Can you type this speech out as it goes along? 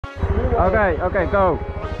Okay, go.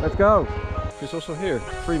 Let's go. He's also here,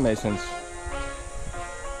 Freemasons.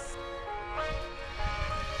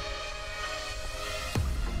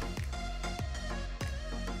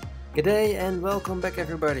 G'day and welcome back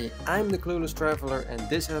everybody. I'm the Clueless Traveler, and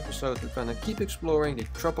this episode we're gonna keep exploring the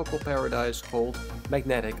tropical paradise called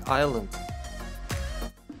Magnetic Island.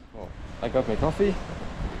 Well, I got my coffee.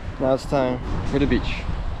 Now it's time for the beach.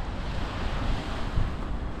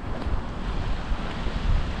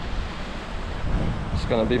 It's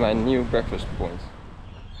gonna be my new breakfast point.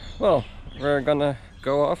 Well, we're gonna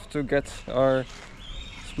go off to get our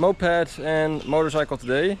moped and motorcycle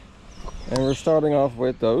today. And we're starting off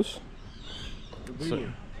with those. So,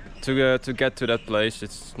 to get to that place,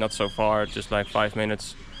 it's not so far, just like 5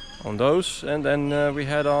 minutes on those. And then we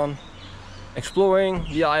head on exploring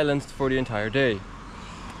the island for the entire day.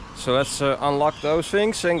 So let's unlock those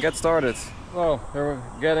things and get started. Well, we're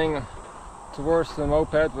getting towards the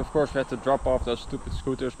moped. Of course we had to drop off those stupid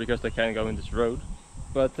scooters because they can't go in this road.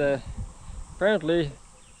 But apparently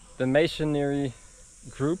the masonry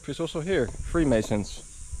group is also here, Freemasons.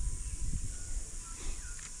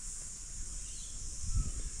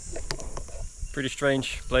 Pretty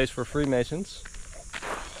strange place for Freemasons.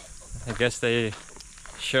 I guess they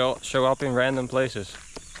show up in random places.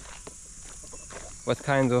 What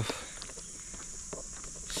kind of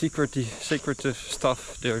secretive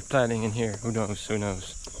stuff they're planning in here? Who knows? Who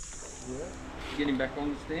knows? Yeah. Getting back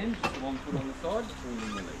on the stand, just one foot on the side, pulling in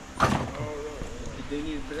the leg. If you do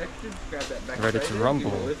need a protection, grab that back. Ready to rumble.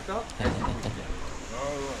 Give it a lift up.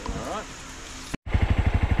 Alright.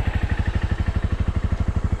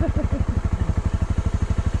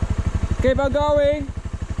 Keep on going!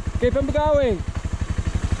 Keep on going!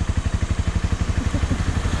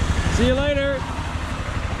 See you later!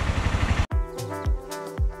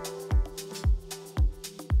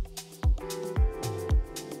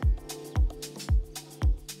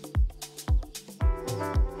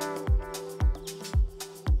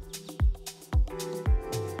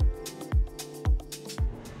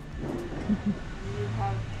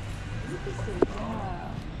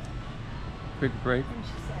 Quick break.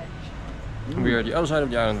 We are at the other side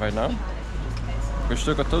of the island right now. We're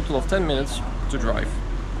stuck a total of 10 minutes to drive.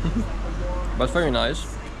 But very nice,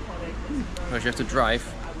 because you have to drive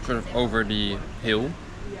sort of over the hill,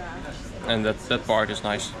 and that part is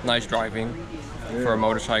nice driving for a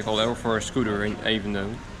motorcycle or for a scooter even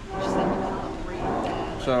though.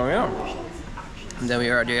 So yeah. And then we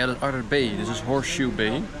are at the other bay. This is Horseshoe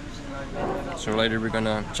Bay. So later we're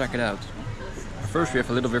gonna check it out. First we have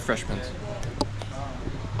a little refreshment.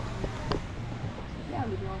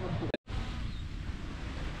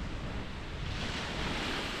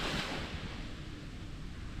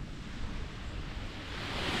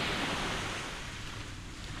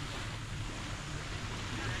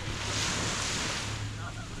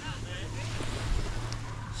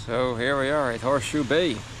 So here we are at Horseshoe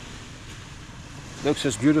Bay. Looks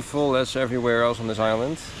as beautiful as everywhere else on this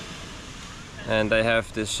island. And they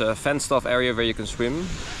have this fenced off area where you can swim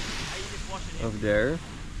over there.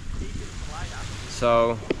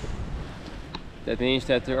 So that means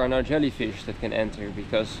that there are no jellyfish that can enter,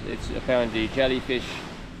 because it's apparently jellyfish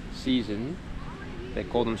season. They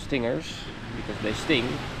call them stingers because they sting.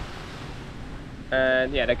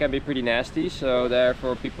 And yeah, they can be pretty nasty, so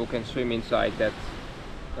therefore people can swim inside that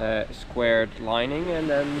squared lining, and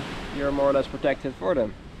then you're more or less protected for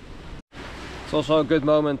them. It's also a good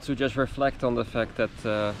moment to just reflect on the fact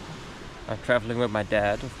that I'm traveling with my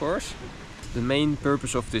dad, of course. The main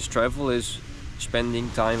purpose of this travel is spending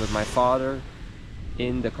time with my father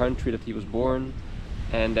in the country that he was born,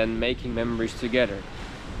 and then making memories together.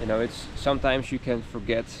 You know, it's sometimes you can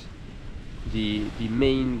forget the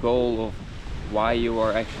main goal of why you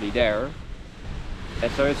are actually there.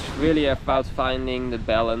 And so it's really about finding the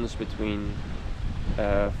balance between,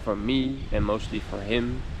 for me and mostly for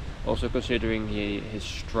him, also considering his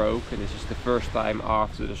stroke, and this is the first time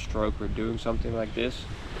after the stroke we're doing something like this,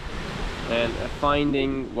 and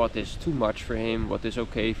finding what is too much for him, what is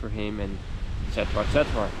okay for him, and etc,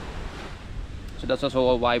 etc. So that's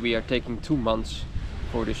also why we are taking 2 months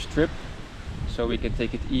for this trip, so we can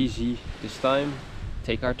take it easy this time,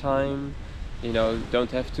 take our time. You know,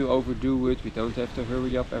 don't have to overdo it, we don't have to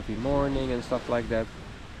hurry up every morning and stuff like that.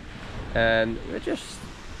 And we're just,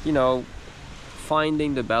 you know,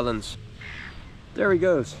 finding the balance. There he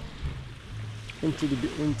goes, into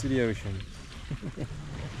the ocean.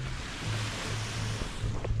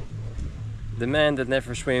 The man that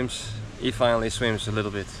never swims, he finally swims a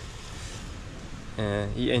little bit.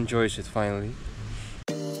 He enjoys it finally.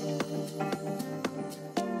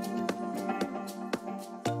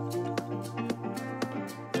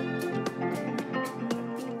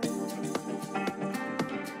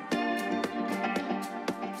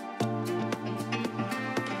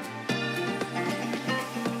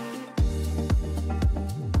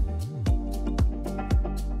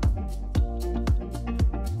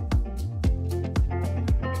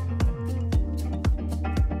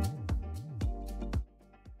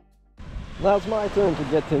 Now it's my turn to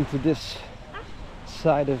get into this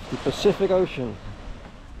side of the Pacific Ocean,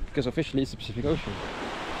 because officially it's the Pacific Ocean.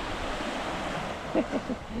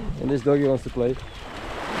 And this doggy wants to play.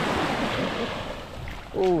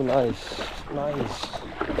 Oh, nice, nice.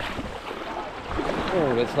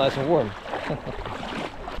 Oh, it's nice and warm.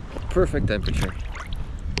 Perfect temperature.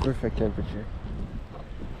 Perfect temperature.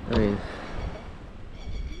 I mean,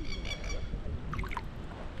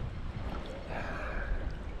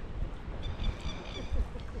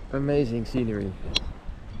 amazing scenery.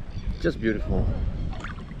 Just beautiful.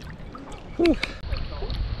 Whew.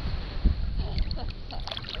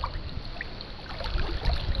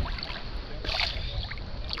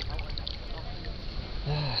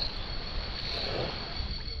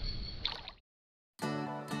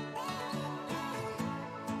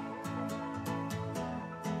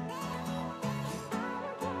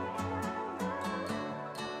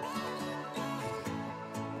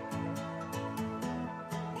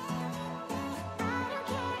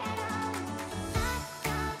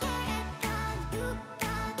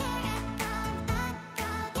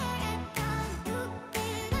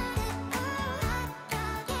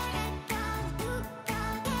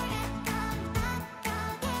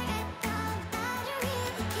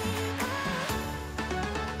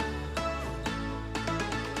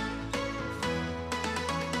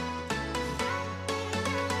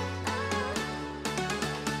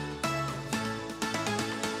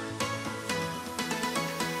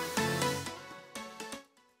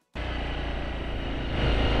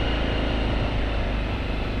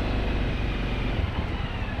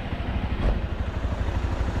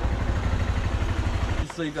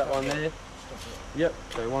 Leave that one there. Yep,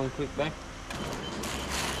 so one click back.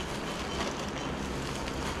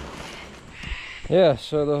 Yeah,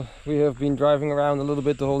 so we have been driving around a little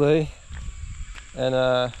bit the whole day, and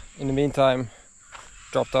in the meantime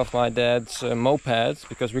dropped off my dad's moped,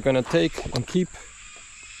 because we're gonna take and keep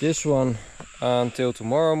this one until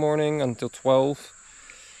tomorrow morning, until 12.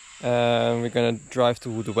 We're gonna drive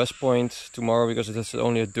to the West Point tomorrow because it is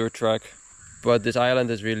only a dirt track. But this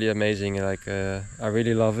island is really amazing. Like I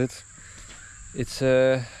really love it. It's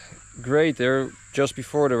great. Just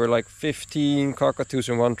before there were like 15 cockatoos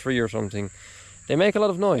in one tree or something. They make a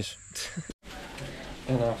lot of noise.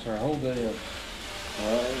 And after a whole day of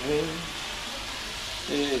driving,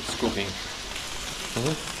 it's cooking.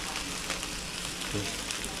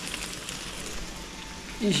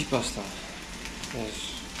 Easy pasta.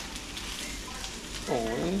 Yes.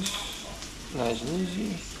 Always nice and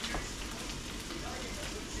easy.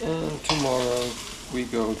 And tomorrow we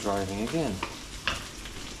go driving again.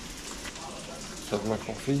 Have my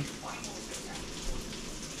coffee.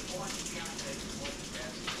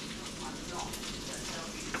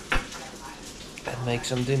 And make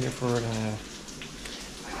some dinner for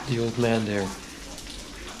the old man there.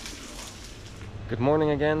 Good morning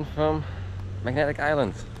again from Magnetic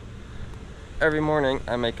Island. Every morning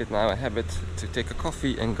I make it now a habit to take a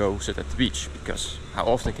coffee and go sit at the beach, because how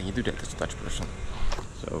often can you do that as a Dutch person?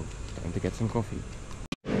 So, time to get some coffee.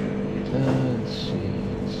 Let's see.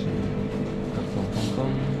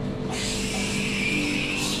 Come.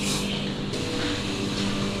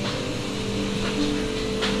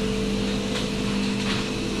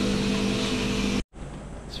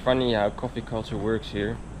 It's funny how coffee culture works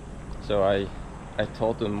here. So I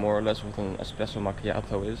told them more or less what an espresso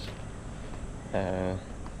macchiato is.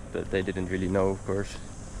 That they didn't really know, of course,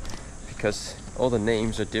 because all the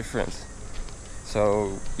names are different.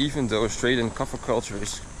 So even though Australian coffee culture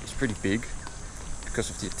is pretty big because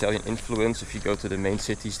of the Italian influence, if you go to the main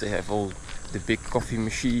cities they have all the big coffee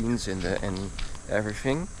machines and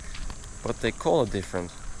everything, but they call it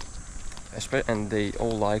different. And they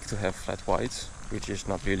all like to have flat whites, which is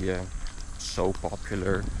not really so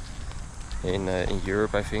popular in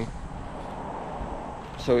Europe, I think.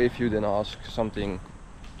 So if you then ask something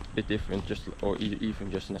a bit different,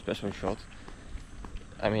 even just an espresso shot,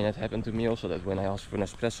 I mean, it happened to me also that when I asked for an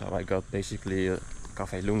espresso, I got basically a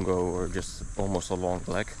cafe lungo or just almost a long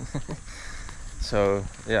black. So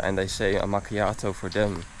yeah, and they say a macchiato for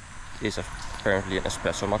them is apparently an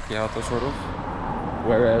espresso macchiato sort of.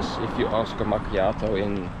 Whereas if you ask a macchiato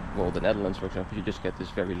in, well, the Netherlands for example, you just get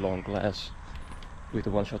this very long glass with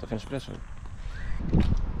one shot of espresso.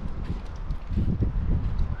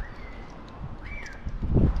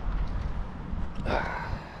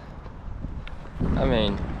 I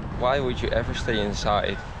mean, why would you ever stay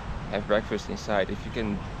inside, have breakfast inside, if you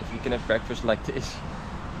can have breakfast like this?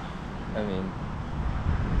 I mean,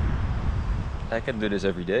 I can do this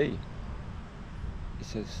every day.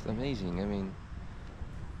 It's just amazing. I mean,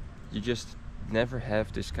 you just never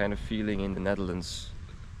have this kind of feeling in the Netherlands,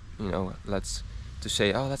 you know, to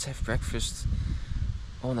say, oh, let's have breakfast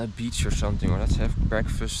on a beach or something, or let's have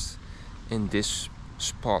breakfast in this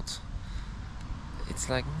spot. It's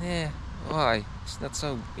like, nah, why? It's not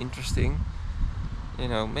so interesting. You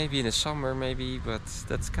know, maybe in the summer, maybe, but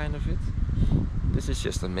that's kind of it. This is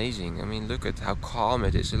just amazing. I mean, look at how calm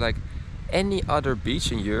it is. Like any other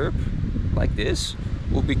beach in Europe, like this,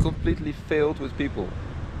 will be completely filled with people.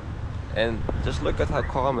 And just look at how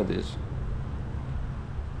calm it is.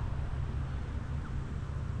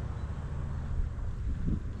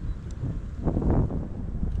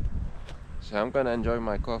 So I'm gonna enjoy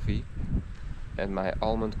my coffee and my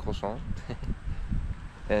almond croissant.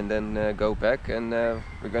 And then go back, and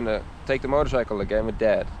we're gonna take the motorcycle again with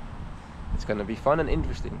Dad. It's gonna be fun and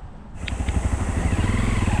interesting.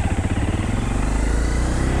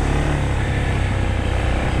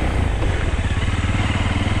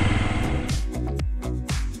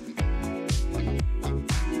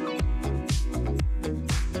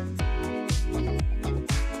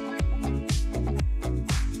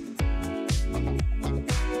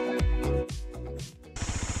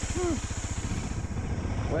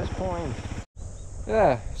 West Point.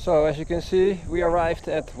 Yeah, so as you can see, we arrived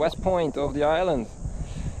at West Point of the island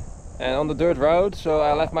and on the dirt road. So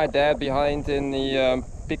I left my dad behind in the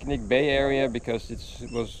picnic bay area because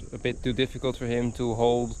it was a bit too difficult for him to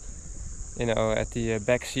hold, you know, at the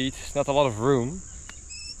back seat. It's not a lot of room,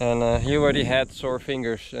 and he already had sore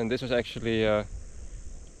fingers, and this was actually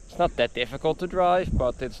it's not that difficult to drive,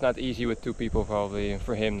 but it's not easy with two people, probably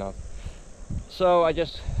for him not. So I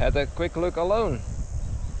just had a quick look alone.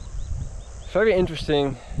 Very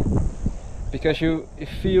interesting, because you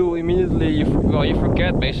feel immediately, you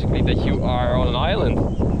forget basically that you are on an island.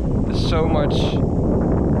 There's so much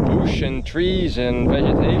bush and trees and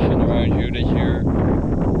vegetation around you that you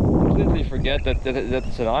completely forget that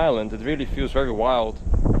it's an island. It really feels very wild.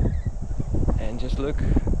 And just look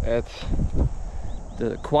at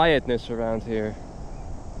the quietness around here.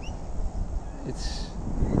 It's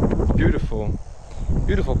beautiful,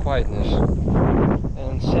 beautiful quietness.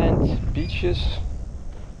 And sand beaches,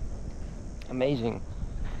 amazing.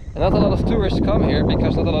 And not a lot of tourists come here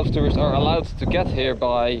because not a lot of tourists are allowed to get here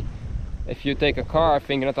by, if you take a car I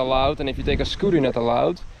think you're not allowed, and if you take a scooter you're not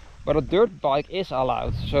allowed, but a dirt bike is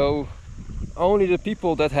allowed. So only the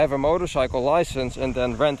people that have a motorcycle license and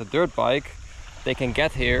then rent a dirt bike, they can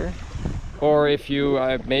get here. Or if you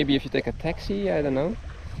maybe if you take a taxi, I don't know.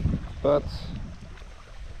 But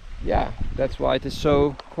yeah, that's why it is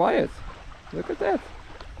so quiet. Look at that.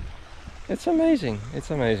 It's amazing.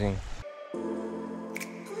 It's amazing.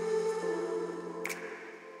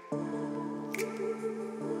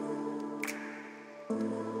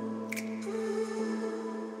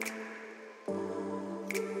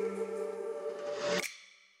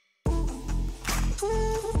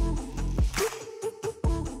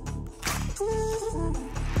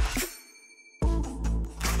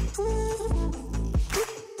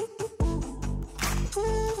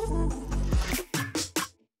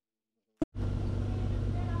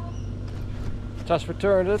 Just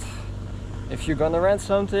returned it. If you're gonna rent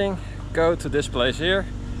something, go to this place here.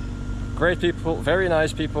 Great people, very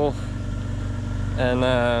nice people, and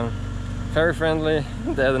very friendly.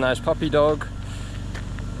 They had a nice puppy dog,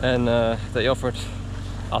 and they offered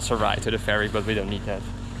us a ride to the ferry, but we don't need that.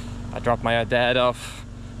 I dropped my dad off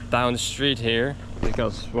down the street here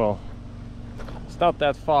because, well, it's not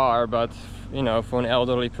that far, but you know, for an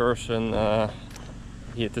elderly person,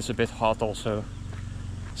 it is a bit hot also.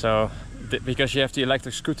 So because you have the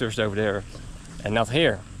electric scooters over there and not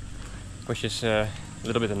here, which is a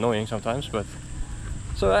little bit annoying sometimes, but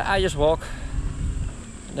so I just walk,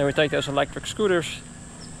 and then we take those electric scooters.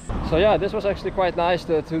 So yeah, this was actually quite nice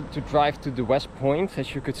to drive to the West Point.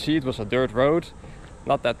 As you could see, it was a dirt road,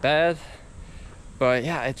 not that bad, but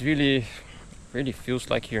yeah, it really feels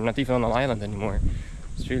like you're not even on an island anymore.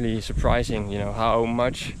 It's really surprising, you know, how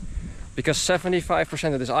much, because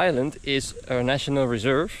 75% of this island is a national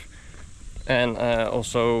reserve, and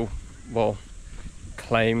also, well,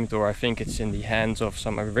 claimed, or I think it's in the hands of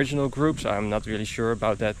some Aboriginal groups. I'm not really sure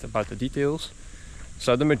about that, about the details.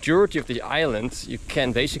 So the majority of the island you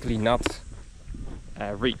can basically not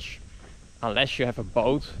reach unless you have a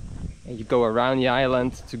boat and you go around the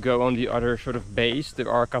island to go on the other sort of bays. There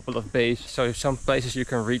are a couple of bays, so some places you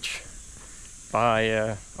can reach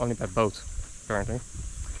by only by boat apparently.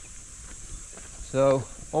 So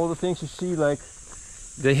all the things you see, like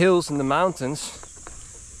the hills and the mountains,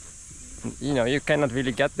 you know, you cannot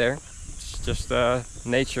really get there. It's just a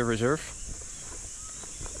nature reserve,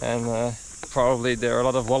 and probably there are a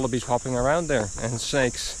lot of wallabies hopping around there, and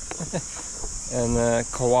snakes and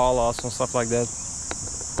koalas and stuff like that.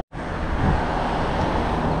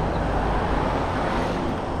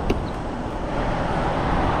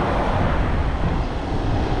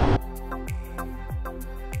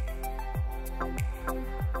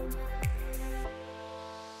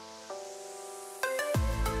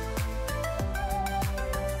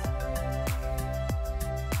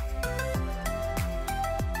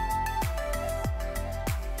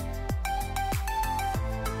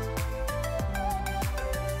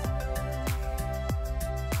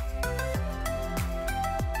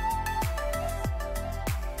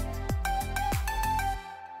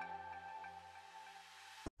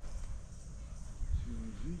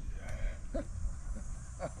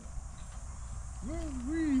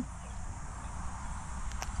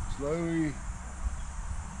 slowly.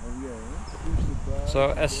 Oh yeah, push the bar. So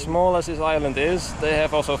as small as this island is, they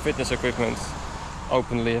have also fitness equipment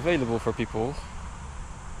openly available for people.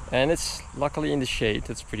 And it's luckily in the shade,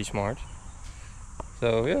 that's pretty smart.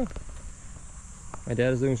 So yeah, my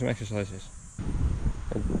dad is doing some exercises.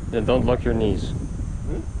 And don't lock your knees.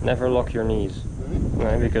 Never lock your knees.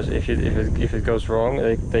 No, because if it goes wrong,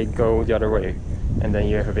 they go the other way, and then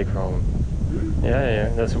you have a big problem. Yeah,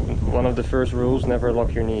 that's one of the first rules. Never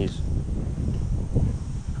lock your knees.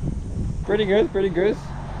 Pretty good, pretty good.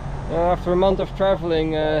 After a month of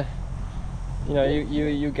traveling, you know,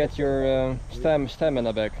 you get your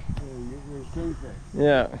stamina back.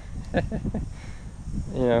 Yeah.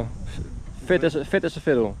 You know, fit as a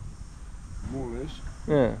fiddle. More or less.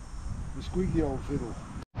 Yeah. The squeaky old fiddle.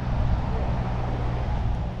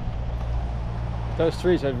 Those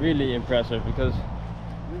trees are really impressive because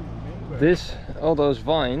all those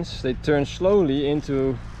vines, they turn slowly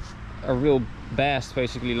into a real bast,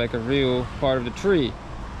 basically like a real part of the tree.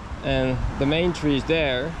 And the main tree is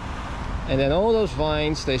there, and then all those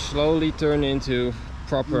vines, they slowly turn into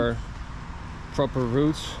proper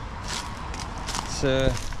roots.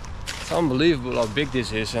 It's unbelievable how big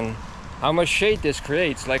this is and how much shade this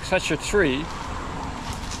creates. Like, such a tree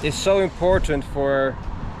is so important for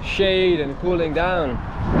shade and cooling down.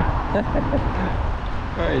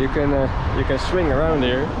 Right, you can swing around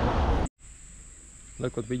here.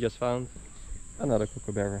 Look what we just found. Another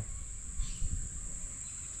kookaburra.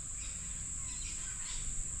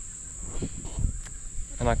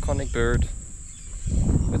 An iconic bird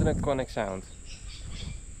with an iconic sound.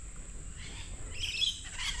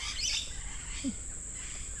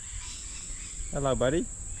 Hello, buddy.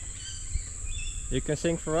 You can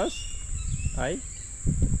sing for us? Hi?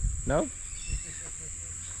 No?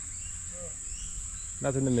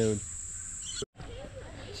 Not in the mood.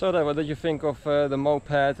 So then, what did you think of the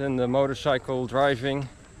moped and the motorcycle driving?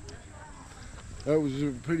 That was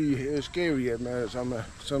pretty scary at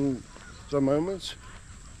some moments.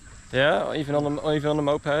 Yeah, even on the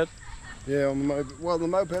moped. Yeah, on the moped. Well, the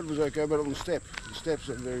moped was okay, but on the steps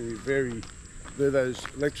are very. They're those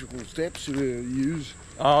electrical steps you use.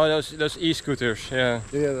 Oh, those e-scooters, yeah.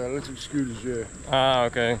 Yeah, the electric scooters, yeah. Ah,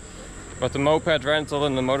 okay. But the moped rental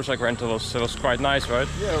and the motorcycle rental was quite nice, right?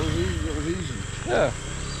 Yeah, it was easy. Yeah.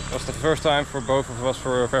 It was the first time for both of us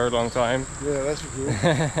for a very long time. Yeah, that's for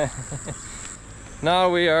cool. Now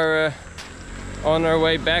we are on our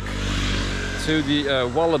way back to the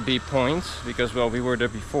Wallaby point, because, well, we were there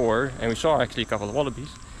before and we saw actually a couple of wallabies.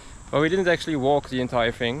 But we didn't actually walk the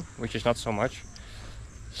entire thing, which is not so much.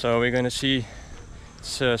 So we're gonna see,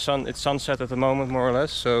 it's sunset at the moment, more or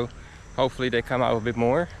less, so hopefully they come out a bit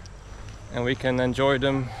more and we can enjoy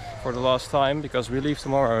them for the last time, because we leave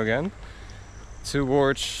tomorrow again,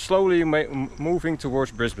 slowly moving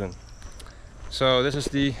towards Brisbane. So this is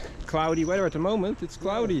the cloudy weather at the moment. It's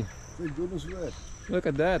cloudy. Thank goodness for that. Look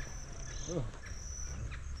at that. Oh.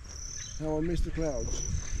 How I miss the clouds.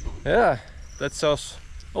 Yeah, that's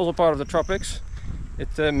also part of the tropics.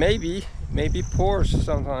 It maybe pours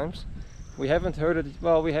sometimes. We haven't heard it.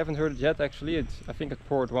 Well, we haven't heard it yet actually. I think it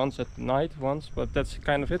poured once at night but that's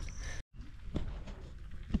kind of it.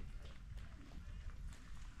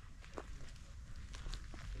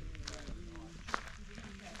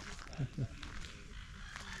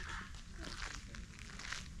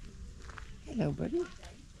 Hello, buddy.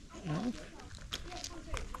 Hello.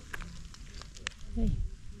 Hey.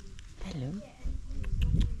 Hello.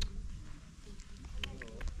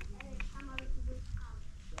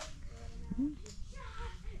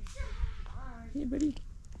 Hey, buddy.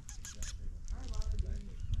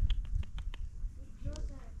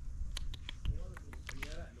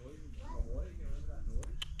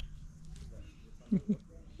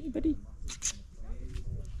 Hey, buddy.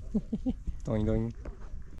 Doing, doing.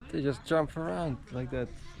 They just jump around like that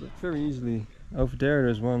very easily. Over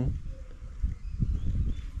there's one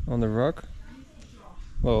on the rock.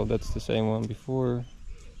 Well, that's the same one before.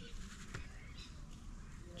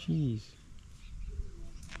 Jeez.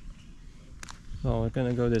 Well, we're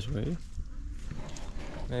gonna go this way.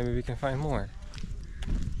 Maybe we can find more.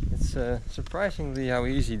 It's surprisingly how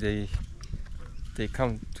easy they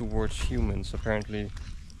come towards humans. Apparently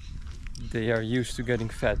they are used to getting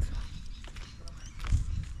fed.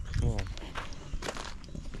 Oh.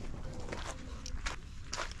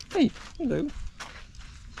 Hey, hello.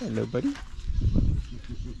 Hello, buddy.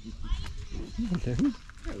 Hello.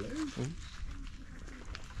 Hello.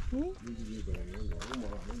 Oh.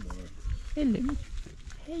 Hello.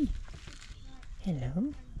 Hey.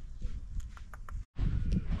 Hello.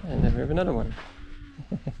 And then we have another one.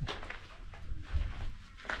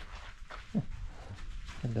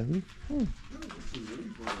 Hello. Oh.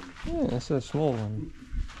 Yeah, that's a small one.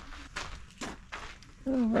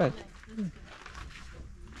 Oh, right.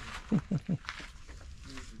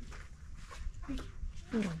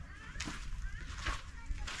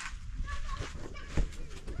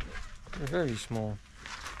 They're very small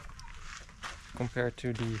compared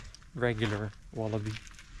to the regular wallaby.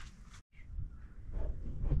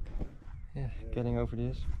 Yeah, getting over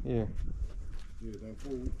this. Here. Yeah, don't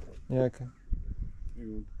fall. Yeah, okay. Hang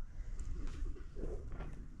on.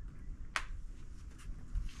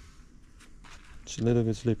 It's a little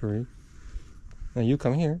bit slippery. Now you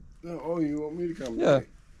come here. No, oh, you want me to come? Yeah, back?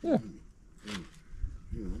 yeah.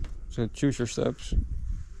 Yeah. So choose your steps.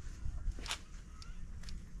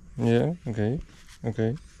 Yeah, okay,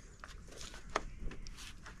 okay.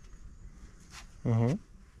 Yeah,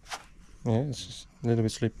 it's just a little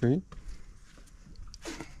bit slippery.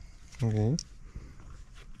 Okay.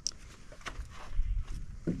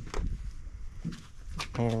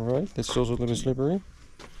 Alright, this is also a little bit slippery.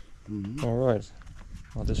 Alright,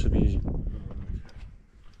 well, this should be easy.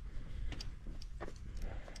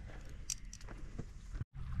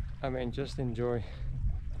 I mean, just enjoy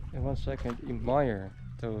in 1 second, admire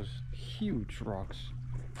those huge rocks.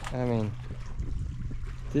 I mean,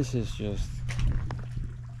 this is just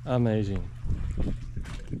amazing.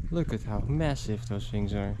 Look at how massive those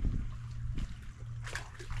things are.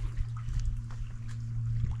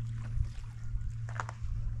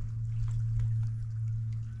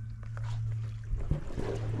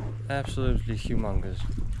 Absolutely humongous.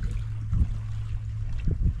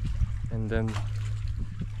 And then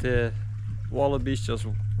the wallabies just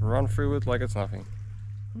run through it like it's nothing.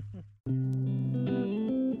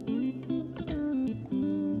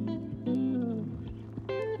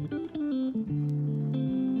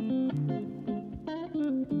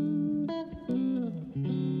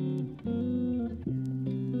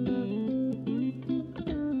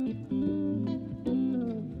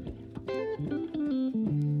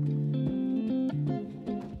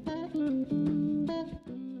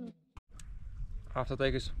 After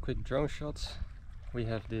taking some quick drone shots, we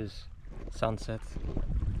have this sunset.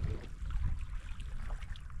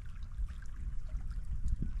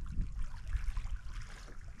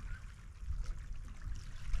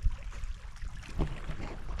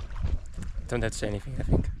 Don't have to say anything, I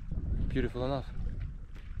think. Beautiful enough.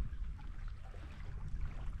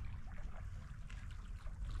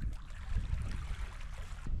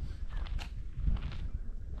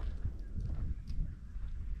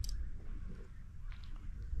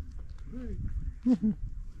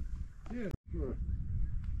 Yeah, sure.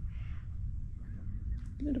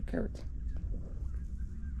 Little carrot.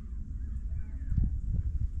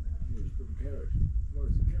 Yeah, put the carrot.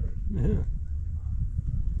 Lots of carrot. Yeah.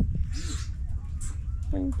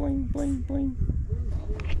 Boing, boing, boing, boing.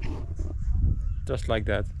 Just like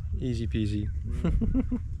that. Easy peasy.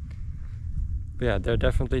 But yeah, they're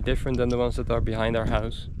definitely different than the ones that are behind our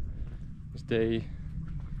house. Because they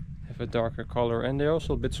have a darker color and they're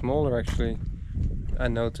also a bit smaller actually. I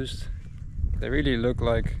noticed. They really look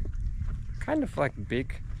like kind of like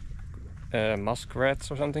big muskrats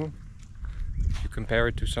or something. If you compare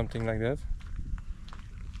it to something like that.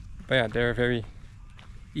 But yeah, they're very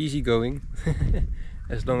easygoing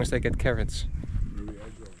as long as they get carrots.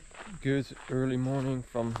 Good early morning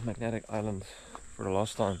from Magnetic Island for the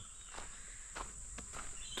last time.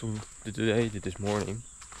 Today, this morning,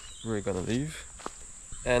 we're gonna leave.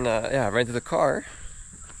 And yeah, I rented a car.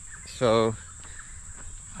 So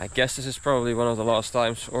I guess this is probably one of the last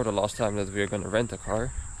times or the last time that we're gonna rent a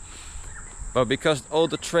car. But because all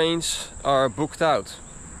the trains are booked out.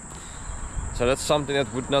 So that's something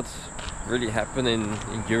that would not really happen in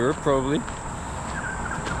Europe probably.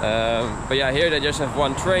 But yeah, here they just have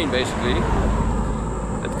one train basically.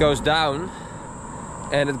 It goes down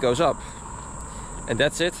and it goes up. And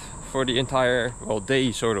that's it for the entire, well,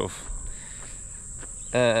 day sort of.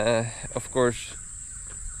 Of course,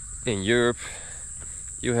 in Europe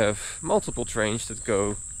you have multiple trains that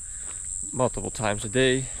go multiple times a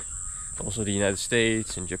day. Also the United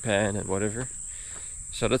States and Japan and whatever.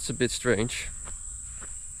 So that's a bit strange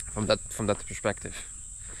from that perspective.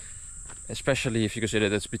 Especially if you consider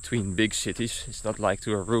that it's between big cities. It's not like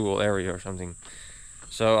to a rural area or something.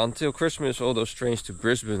 So until Christmas all those trains to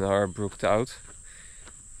Brisbane are booked out.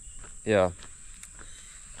 Yeah.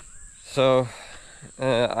 So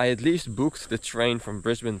I at least booked the train from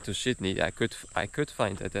Brisbane to Sydney. I could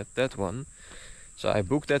find that one. So I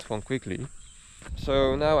booked that one quickly.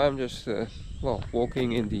 So now I'm just well,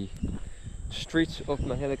 walking in the streets of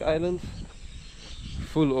Magnetic Island.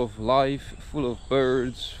 Full of life, full of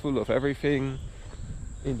birds, full of everything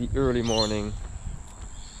in the early morning.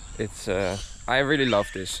 It's I really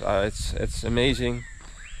love this. It's amazing.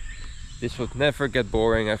 This would never get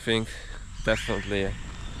boring, I think. Definitely a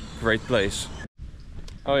great place.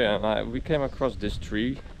 Oh yeah, we came across this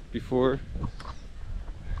tree before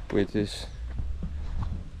with this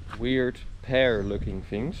weird pear looking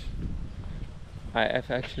things. I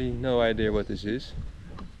have actually no idea what this is.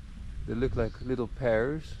 They look like little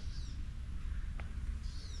pears.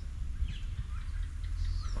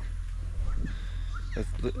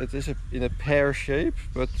 It is in a pear shape,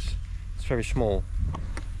 but it's very small.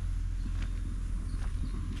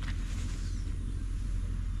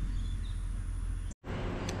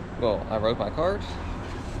 Well, I wrote my card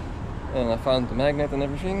and I found the magnet and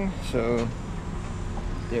everything, so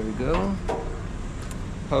there we go.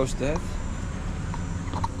 Post that.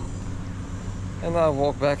 And I'll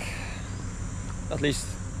walk back, at least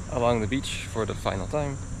along the beach for the final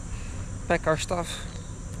time. Pack our stuff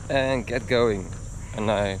and get going. And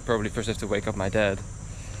I probably first have to wake up my dad.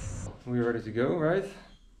 We're ready to go, right?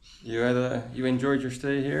 You enjoyed your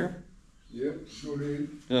stay here? Yeah, sure did.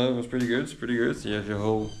 Yeah, it was pretty good. It's pretty good. You have your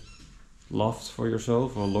whole loft for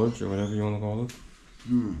yourself, or lodge, or whatever you want to call it.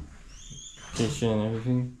 Kitchen and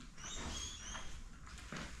everything.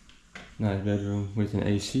 Nice bedroom with an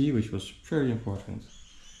AC, which was very important.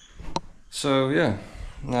 So yeah,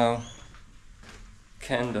 now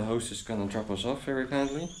Ken, the host, is gonna drop us off very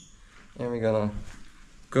kindly, and we're gonna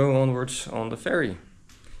go onwards on the ferry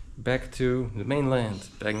back to the mainland,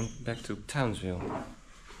 back to Townsville.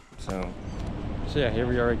 So yeah, here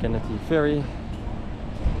we are again at the ferry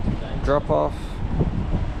drop off,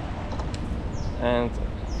 and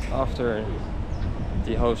after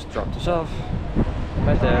the host dropped us off,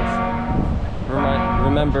 my dad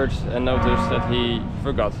remembered and noticed that he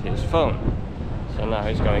forgot his phone. So now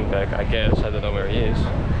he's going back, I guess. I don't know where he is.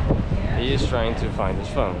 He is trying to find his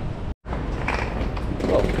phone.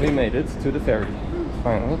 Well, we made it to the ferry,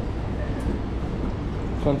 finally.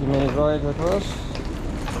 20-minute ride that was.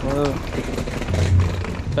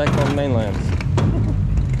 Back on mainland.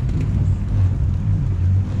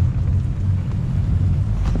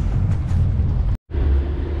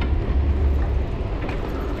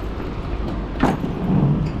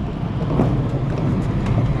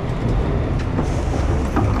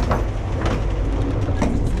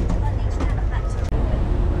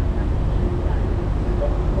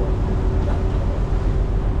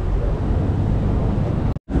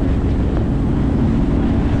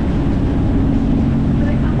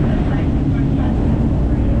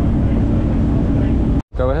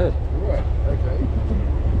 Go ahead. Right, okay.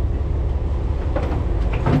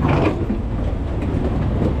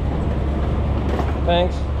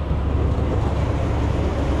 Thanks.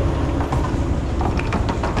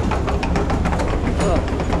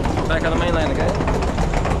 Oh, back on the mainland again.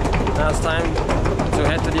 Now it's time to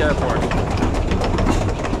head to the airport.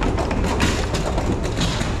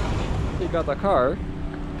 We got a car.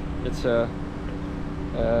 It's a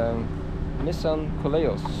Nissan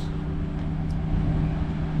Koleos.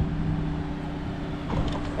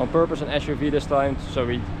 On purpose an SUV this time, so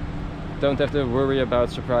we don't have to worry about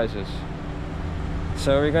surprises.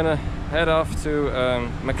 So we're gonna head off to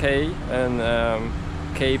Mackay and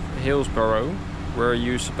Cape Hillsborough, where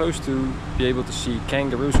you're supposed to be able to see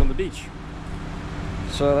kangaroos on the beach.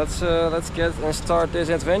 So let's get and start this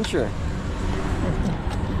adventure.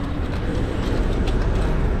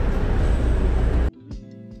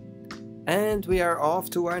 And we are off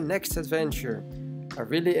to our next adventure. I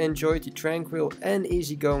really enjoyed the tranquil and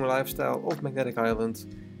easygoing lifestyle of Magnetic Island.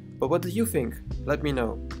 But what did you think? Let me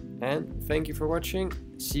know. And thank you for watching.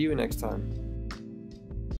 See you next time.